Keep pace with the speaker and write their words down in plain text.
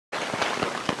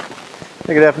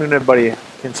Hey, good afternoon, everybody.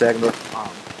 Ken Sagler.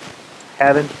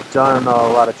 Haven't done a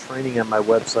lot of training on my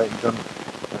website and done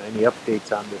any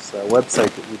updates on this website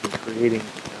that we've been creating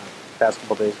the past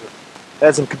couple days. We've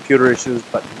had some computer issues,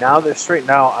 but now they're straight.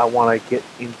 Now I want to get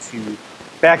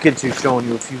back into showing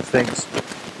you a few things.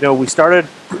 You know, we started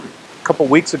a couple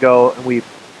weeks ago and we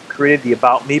created the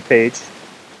About Me page,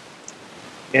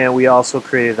 and we also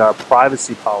created our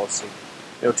privacy policy.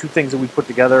 You know, two things that we put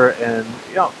together, and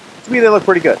you know, to me they look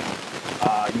pretty good.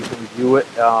 You can review it.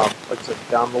 Like I said,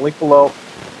 down the link below,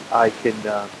 you can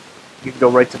go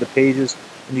right to the pages,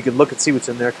 and you can look and see what's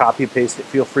in there. Copy and paste it.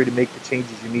 Feel free to make the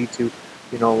changes you need to.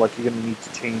 You know, like you're going to need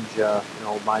to change.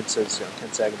 Mine says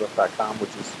kensagler.com,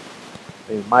 which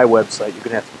is my website. You're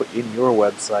going to have to put in your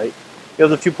website. You know,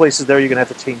 there's a few places there you're going to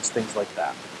have to change things like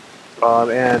that.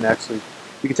 And actually,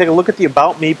 you can take a look at the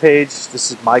About Me page.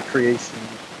 This is my creation.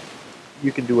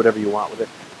 You can do whatever you want with it.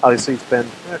 Obviously, it's been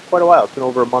quite a while. It's been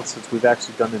over a month since we've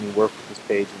actually done any work with this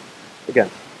page. And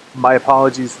again, my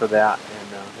apologies for that.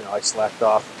 And I slacked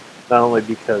off not only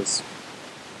because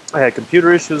I had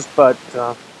computer issues, but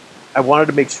I wanted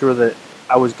to make sure that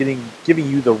I was giving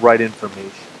you the right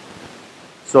information.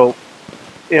 So,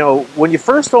 you know, when you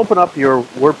first open up your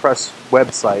WordPress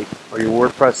website or your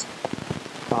WordPress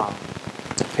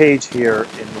page here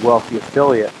in the Wealthy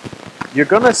Affiliate, you're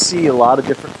going to see a lot of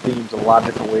different themes, a lot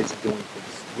of different ways of doing things.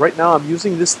 Right now I'm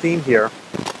using this theme here,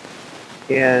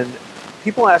 and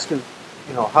people asking,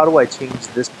 you know, how do I change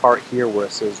this part here where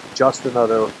it says just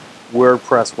another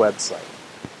WordPress website?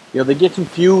 You know, they get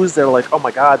confused. They're like, oh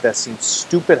my God, that seems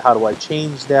stupid. How do I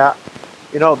change that?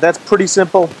 You know, that's pretty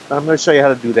simple. I'm going to show you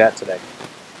how to do that today.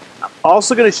 I'm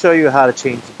also going to show you how to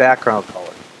change the background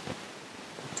color.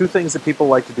 Two things that people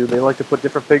like to do. They like to put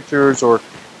different pictures or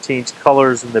change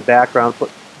colors in the background,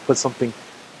 put something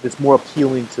that's more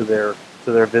appealing to their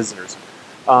visitors.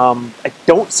 I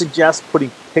don't suggest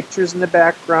putting pictures in the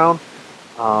background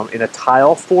in a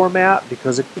tile format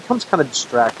because it becomes kind of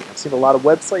distracting. I've seen a lot of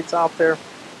websites out there.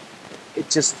 It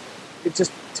just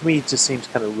to me it just seems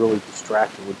kind of really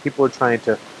distracting when people are trying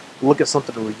to look at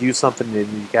something or review something, and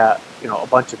you got a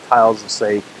bunch of tiles that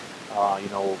say a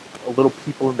little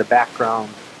people in the background.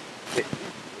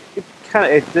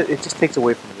 It just takes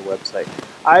away from the website.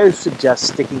 I suggest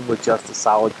sticking with just a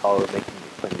solid color, making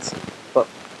it plain and simple. But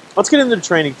let's get into the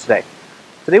training today.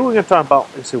 Today we're going to talk about,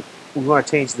 so we want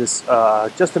to change this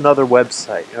just another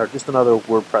website or just another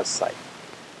WordPress site.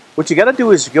 What you got to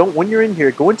do is when you're in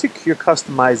here, go into your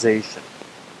customization.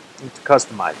 To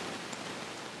customize.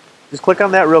 Just click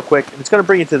on that real quick, and it's going to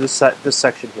bring you to this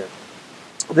section here.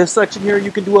 This section here,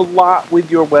 you can do a lot with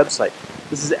your website.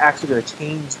 This is actually going to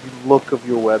change the look of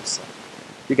your website.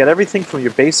 You got everything from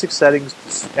your basic settings,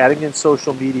 adding in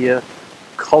social media,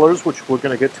 colors, which we're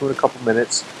going to get to in a couple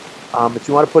minutes. If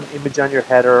you want to put an image on your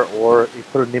header, or you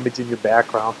put an image in your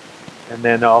background, and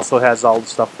then it also has all the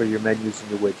stuff for your menus and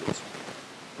your widgets.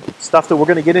 Stuff that we're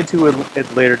going to get into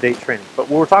at later date training. But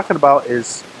what we're talking about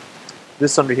is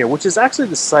this under here, which is actually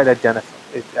the site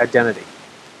identity.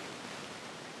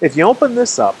 If you open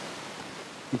this up,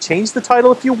 you change the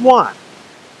title if you want.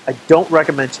 I don't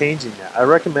recommend changing that. I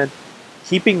recommend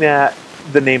keeping that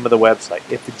the name of the website.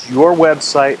 If it's your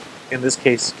website, in this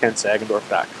case,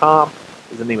 kensagler.com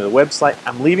is the name of the website.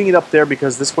 I'm leaving it up there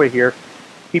because this way here,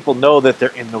 people know that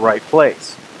they're in the right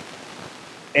place.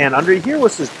 And under here,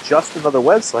 which is just another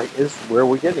website, is where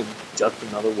we're getting just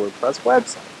another WordPress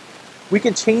website. We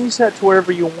can change that to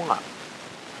wherever you want.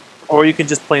 Or you can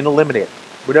just plain eliminate it.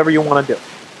 Whatever you want to do.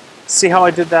 See how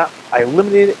I did that? I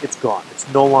eliminated it. It's gone. It's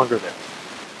no longer there.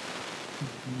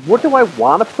 What do I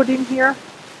want to put in here?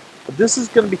 This is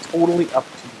going to be totally up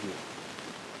to you.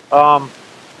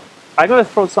 I'm going to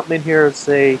throw something in here and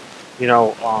say, I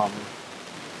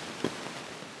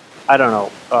don't know,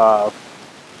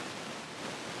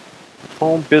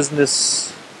 home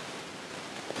business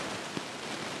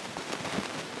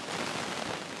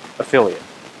affiliate.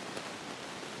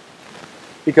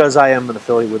 Because I am an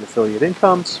affiliate with Affiliate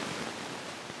Incomes,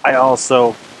 I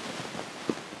also,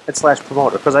 /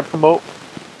 promoter, because I promote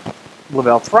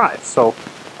Lavelle Thrive. So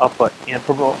I'll put and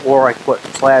promote, or I put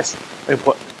 / I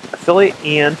put affiliate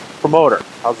and promoter.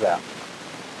 How's that?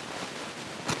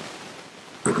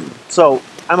 So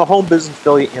I'm a home business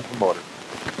affiliate and promoter.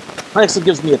 That actually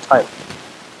gives me a title.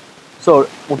 So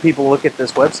when people look at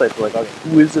this website, they're like, okay,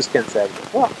 who is this Ken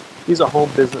Sagler? Well, he's a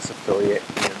home business affiliate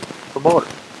and promoter.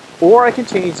 Or I can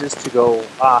change this to go,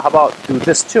 how about do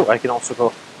this too? I can also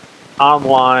go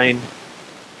online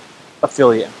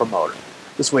affiliate and promoter.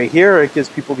 This way here, it gives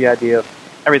people the idea of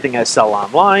everything I sell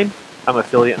online. I'm an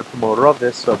affiliate and a promoter of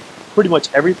this, so pretty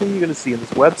much everything you're going to see in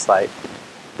this website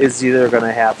is either going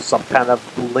to have some kind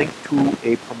of link to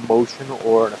a promotion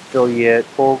or an affiliate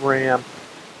program,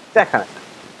 that kind of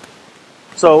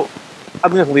thing. So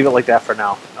I'm going to leave it like that for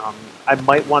now. I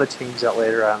might want to change that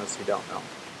later. I honestly don't know.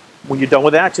 When you're done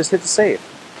with that, just hit the save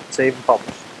and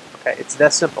publish. Okay, it's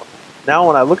that simple. Now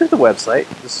when I look at the website,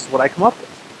 this is what I come up with.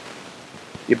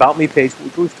 The About Me page,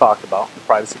 which we've talked about, the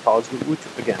privacy policy, which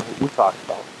we talked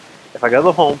about. If I go to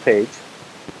the home page,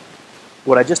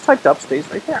 what I just typed up stays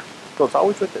right there. So it's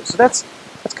always right there. So that's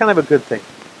kind of a good thing.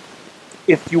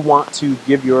 If you want to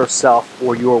give yourself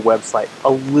or your website a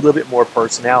little bit more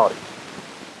personality.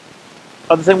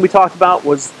 Other thing we talked about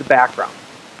was the background.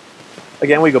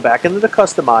 Again, we go back into the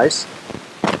customize,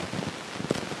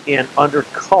 and under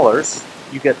colors,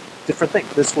 you get different things.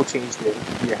 This will change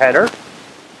your header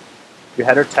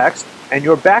text, and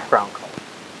your background color.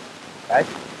 Okay?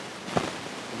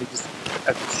 Let me just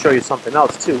show you something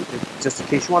else too, just in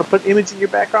case you want to put an image in your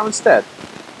background instead.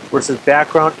 Where it says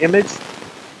background image,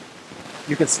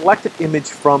 you can select an image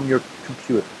from your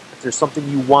computer. If there's something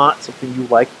you want, something you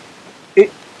like.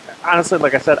 Honestly,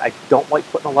 like I said, I don't like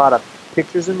putting a lot of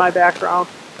pictures in my background,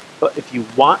 but if you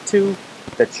want to,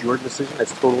 that's your decision.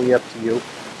 That's totally up to you.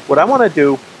 What I want to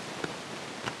do,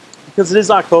 because it is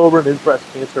October and it is Breast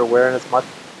Cancer Awareness Month,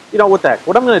 you know what the heck?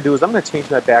 What I'm going to do is I'm going to change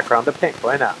my background to pink.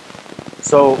 Why not?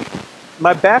 So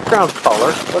my background color,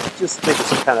 let's just make it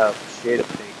some kind of shade of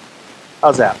pink.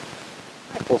 How's that?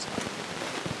 Close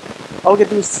enough. All we got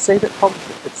to do is save it, publish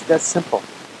it. It's that simple.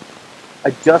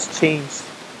 I just changed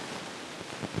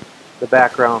the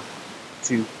background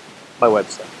to my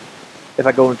website. If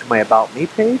I go into my About Me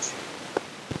page,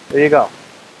 there you go.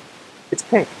 It's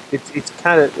pink. It's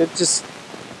kind of, I just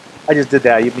did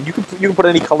that. I mean, you can put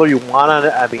any color you want on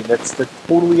it. I mean, that's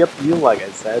totally up to you. Like I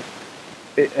said,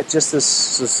 it just is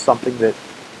something that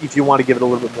if you want to give it a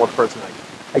little bit more personality.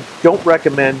 I don't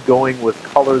recommend going with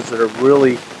colors that are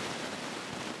really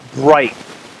bright,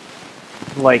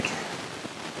 like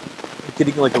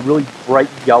getting like a really bright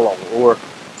yellow or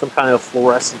some kind of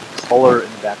fluorescent color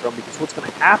in the background, because what's going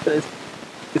to happen is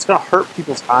it's going to hurt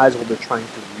people's eyes when they're trying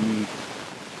to read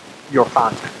your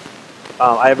content.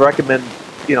 I recommend,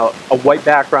 a white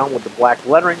background with the black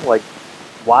lettering, like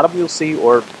a lot of them you'll see,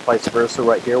 or vice versa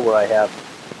right here where I have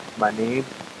my name.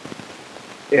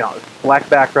 Black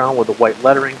background with the white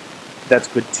lettering, that's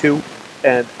good too.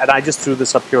 And I just threw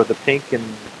this up here with the pink and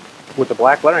with the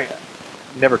black lettering.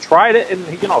 Never tried it, and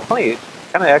funny, it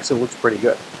kind of actually looks pretty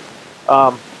good.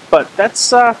 But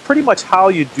that's pretty much how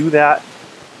you do that.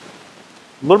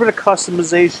 A little bit of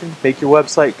customization, make your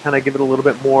website, kind of give it a little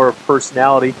bit more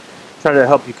personality, try to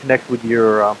help you connect with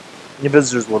your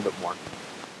visitors a little bit more.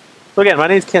 So again, my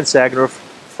name is Ken Sagador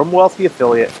from Wealthy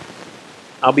Affiliate.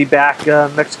 I'll be back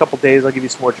next couple days. I'll give you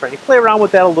some more training. Play around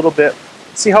with that a little bit,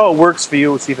 see how it works for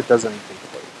you, see if it does anything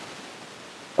for you.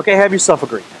 Okay, have yourself a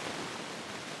great day.